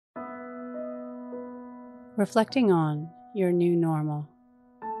Reflecting on your new normal.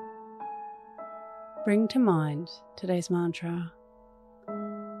 Bring to mind today's mantra.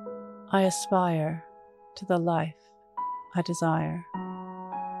 I aspire to the life I desire.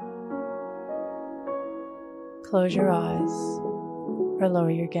 Close your eyes or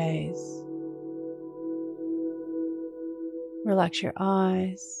lower your gaze. Relax your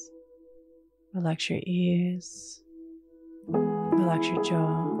eyes, relax your ears, relax your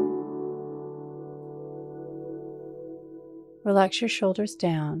jaw. Relax your shoulders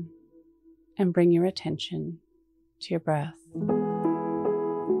down and bring your attention to your breath.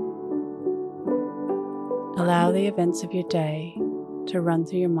 Allow the events of your day to run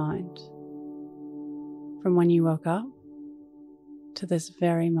through your mind from when you woke up to this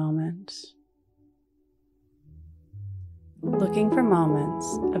very moment. Looking for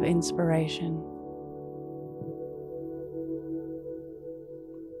moments of inspiration.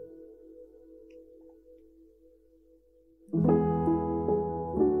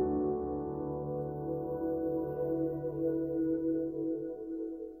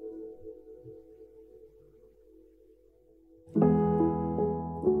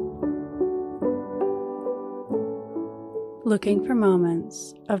 Looking for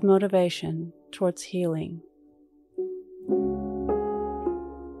moments of motivation towards healing.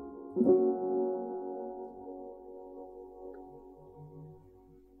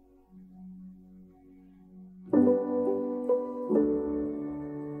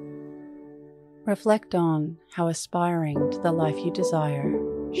 Reflect on how aspiring to the life you desire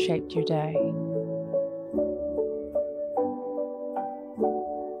shaped your day.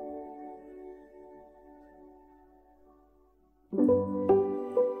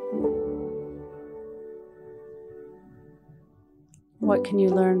 What can you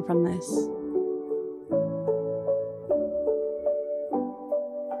learn from this?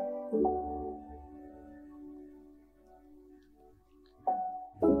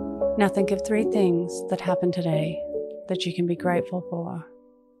 Now think of 3 things that happened today that you can be grateful for.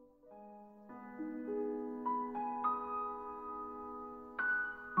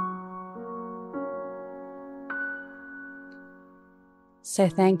 Say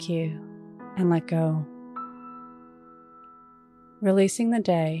thank you and let go. Releasing the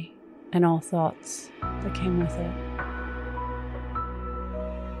day and all thoughts that came with it.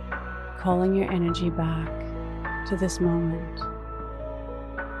 Calling your energy back to this moment.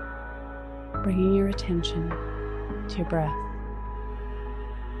 Bringing your attention to your breath.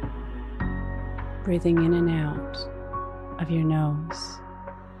 Breathing in and out of your nose.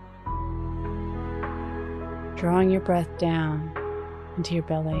 Drawing your breath down into your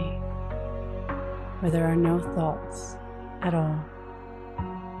belly where there are no thoughts at all.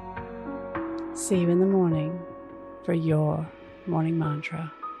 See you in the morning for your morning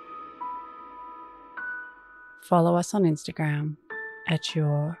mantra. Follow us on Instagram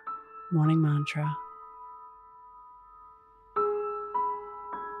 @YourMorningMantra.